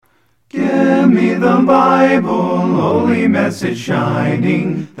me the Bible, holy message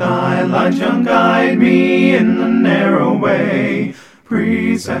shining. Thy light shall guide me in the narrow way.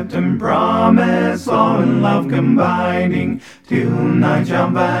 Precept and promise, law and love combining, till night shall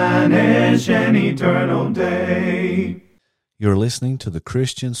vanish in eternal day. You're listening to the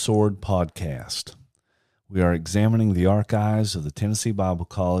Christian Sword Podcast. We are examining the archives of the Tennessee Bible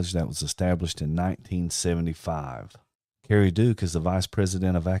College that was established in 1975. Kerry Duke is the Vice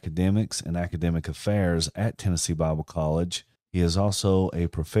President of Academics and Academic Affairs at Tennessee Bible College. He is also a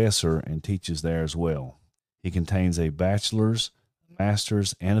professor and teaches there as well. He contains a bachelor's,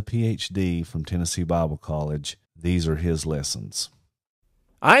 master's, and a PhD from Tennessee Bible College. These are his lessons.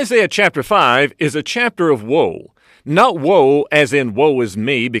 Isaiah chapter 5 is a chapter of woe. Not woe as in woe is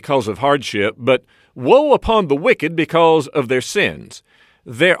me because of hardship, but woe upon the wicked because of their sins.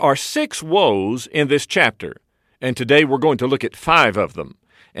 There are 6 woes in this chapter, and today we're going to look at 5 of them.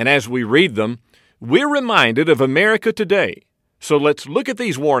 And as we read them, we're reminded of America today. So let's look at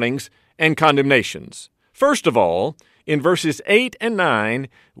these warnings and condemnations. First of all, in verses 8 and 9,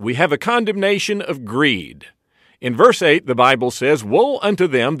 we have a condemnation of greed. In verse 8, the Bible says, "Woe unto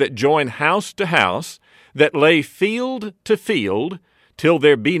them that join house to house, that lay field to field, till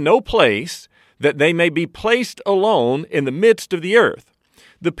there be no place, that they may be placed alone in the midst of the earth."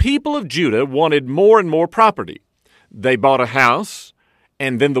 The people of Judah wanted more and more property. They bought a house,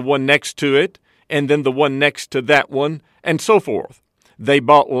 and then the one next to it, and then the one next to that one, and so forth. They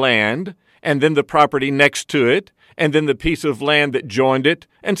bought land, and then the property next to it, and then the piece of land that joined it,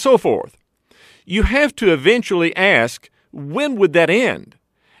 and so forth. You have to eventually ask, when would that end?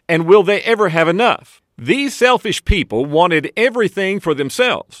 And will they ever have enough? These selfish people wanted everything for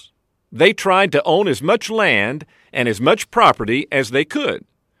themselves. They tried to own as much land and as much property as they could.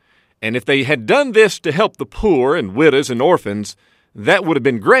 And if they had done this to help the poor and widows and orphans, that would have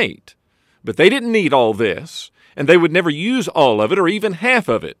been great. But they didn't need all this, and they would never use all of it or even half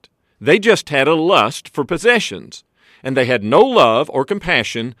of it. They just had a lust for possessions, and they had no love or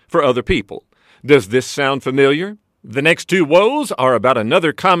compassion for other people. Does this sound familiar? The next 2 woes are about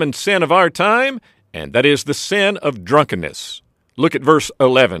another common sin of our time, and that is the sin of drunkenness. Look at verse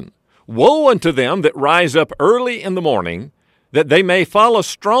 11. "Woe unto them that rise up early in the morning, that they may follow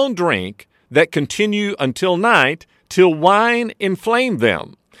strong drink, that continue until night, till wine inflame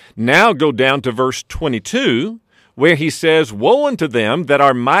them." Now go down to verse 22, where he says, "Woe unto them that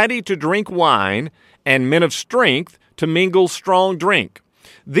are mighty to drink wine, and men of strength to mingle strong drink."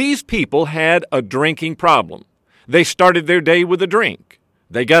 These people had a drinking problem. They started their day with a drink.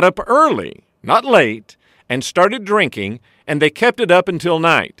 They got up early, not late, and started drinking, and they kept it up until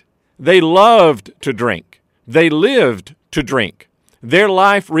night. They loved to drink. They lived to drink. Their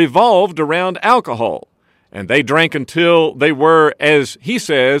life revolved around alcohol, and they drank until they were, as he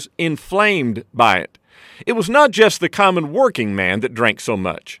says, inflamed by it. It was not just the common working man that drank so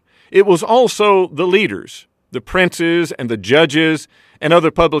much. It was also the leaders, the princes and the judges and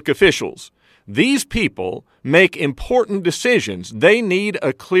other public officials. These people make important decisions. They need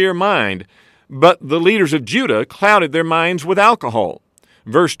a clear mind, but the leaders of Judah clouded their minds with alcohol.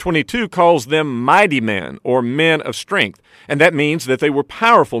 Verse 22 calls them mighty men or men of strength, and that means that they were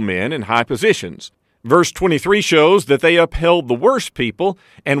powerful men in high positions. Verse 23 shows that they upheld the worst people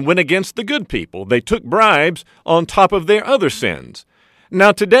and went against the good people. They took bribes on top of their other sins.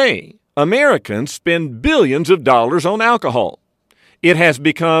 Now today, Americans spend billions of dollars on alcohol. It has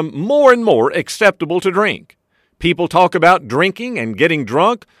become more and more acceptable to drink. People talk about drinking and getting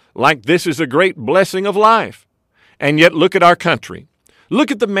drunk like this is a great blessing of life. And yet look at our country. Look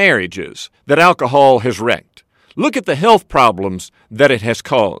at the marriages that alcohol has wrecked. Look at the health problems that it has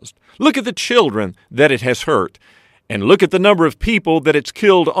caused. Look at the children that it has hurt. And look at the number of people that it's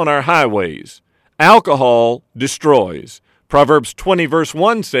killed on our highways. Alcohol destroys. Proverbs 20 verse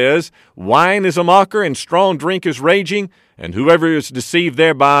 1 says, "Wine is a mocker and strong drink is raging, and whoever is deceived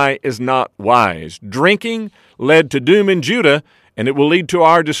thereby is not wise." Drinking led to doom in Judah, and it will lead to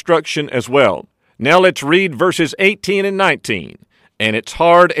our destruction as well. Now let's read verses 18 and 19. And it's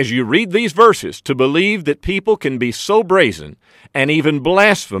hard as you read these verses to believe that people can be so brazen and even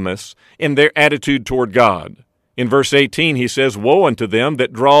blasphemous in their attitude toward God. In verse 18 he says, "Woe unto them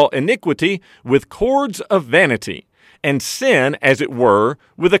that draw iniquity with cords of vanity, and sin, as it were,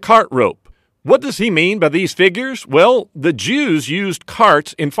 with a cart rope." What does he mean by these figures? Well, the Jews used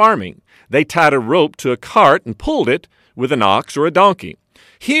carts in farming. They tied a rope to a cart and pulled it with an ox or a donkey.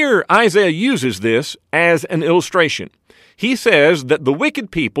 Here, Isaiah uses this as an illustration. He says that the wicked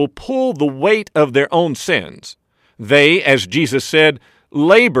people pull the weight of their own sins. They, as Jesus said,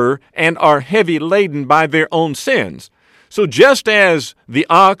 labor and are heavy laden by their own sins. So just as the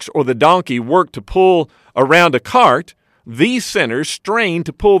ox or the donkey work to pull around a cart, these sinners strain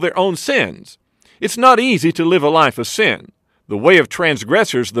to pull their own sins. It's not easy to live a life of sin. The way of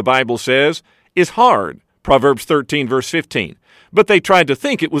transgressors, the Bible says, is hard. Proverbs 13, verse 15. But they tried to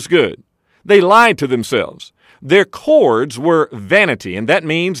think it was good. They lied to themselves. Their cords were vanity, and that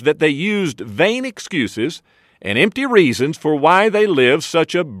means that they used vain excuses and empty reasons for why they lived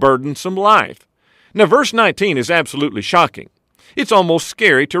such a burdensome life. Now, verse 19 is absolutely shocking. It's almost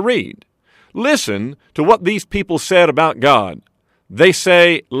scary to read. Listen to what these people said about God. They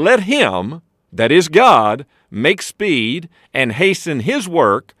say, "Let him," that is God, "make speed and hasten his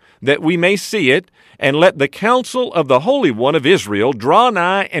work, that we may see it, and let the counsel of the Holy One of Israel draw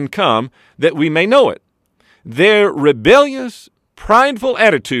nigh and come, that we may know it." Their rebellious, prideful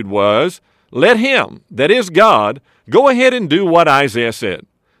attitude was, let him, that is God, go ahead and do what Isaiah said.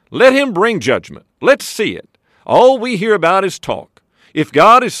 Let him bring judgment. Let's see it. All we hear about is talk. If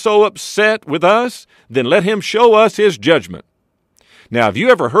God is so upset with us, then let him show us his judgment. Now, have you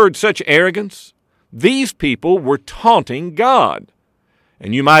ever heard such arrogance? These people were taunting God.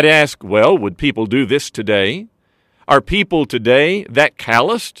 And you might ask, well, would people do this today? Are people today that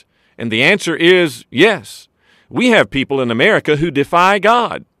calloused? And the answer is yes. We have people in America who defy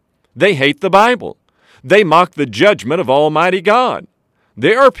God. They hate the Bible. They mock the judgment of Almighty God.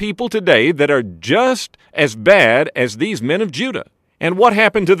 There are people today that are just as bad as these men of Judah. And what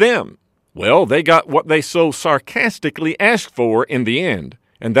happened to them? Well, they got what they so sarcastically asked for in the end,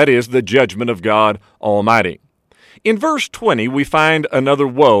 and that is the judgment of God Almighty. In verse 20, we find another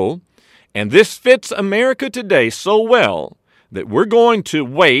woe, and this fits America today so well that we're going to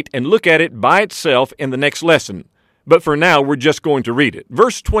wait and look at it by itself in the next lesson. But for now, we're just going to read it.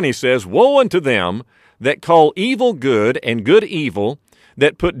 Verse 20 says, "Woe unto them that call evil good and good evil,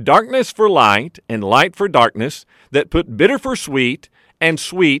 that put darkness for light and light for darkness, that put bitter for sweet and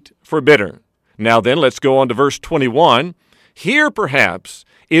sweet for bitter." Now then, let's go on to verse 21. Here perhaps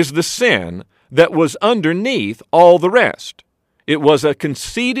is the sin that was underneath all the rest. It was a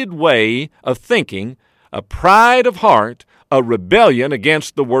conceited way of thinking, a pride of heart, a rebellion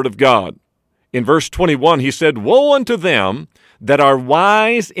against the Word of God. In verse 21, he said, "Woe unto them that are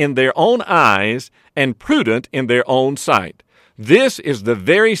wise in their own eyes and prudent in their own sight." This is the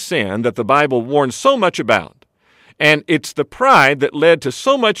very sin that the Bible warns so much about. And it's the pride that led to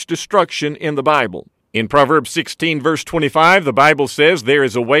so much destruction in the Bible. In Proverbs 16, verse 25, the Bible says, "There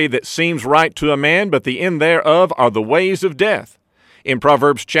is a way that seems right to a man, but the end thereof are the ways of death." In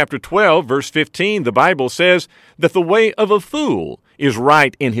Proverbs chapter 12, verse 15, the Bible says that the way of a fool is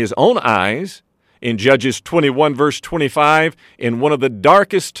right in his own eyes. In Judges 21, verse 25, in one of the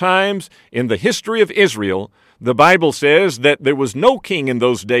darkest times in the history of Israel, the Bible says that there was no king in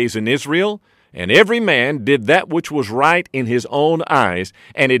those days in Israel, and every man did that which was right in his own eyes,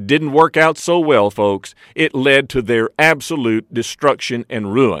 and it didn't work out so well, folks. It led to their absolute destruction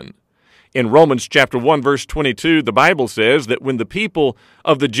and ruin. In Romans chapter 1, verse 22, the Bible says that when the people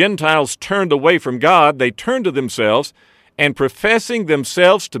of the Gentiles turned away from God, they turned to themselves, and professing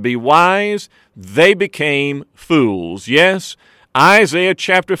themselves to be wise, they became fools. Yes, Isaiah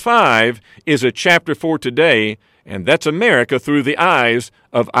chapter 5 is a chapter for today, and that's America through the eyes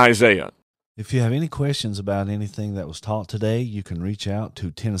of Isaiah. If you have any questions about anything that was taught today, you can reach out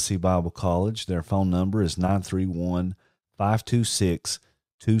to Tennessee Bible College. Their phone number is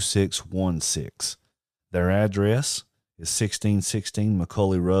 931-526-2616. Their address is 1616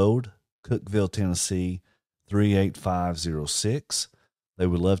 McCauley Road, Cookeville, Tennessee, 38506. They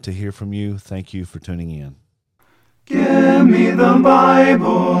would love to hear from you. Thank you for tuning in. Give me the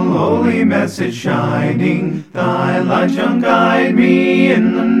Bible, holy message shining. Thy light shall guide me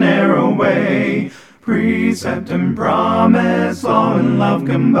in the narrow way. Precept and promise, law and love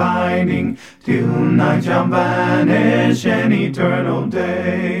combining, till night shall vanish an eternal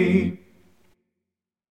day.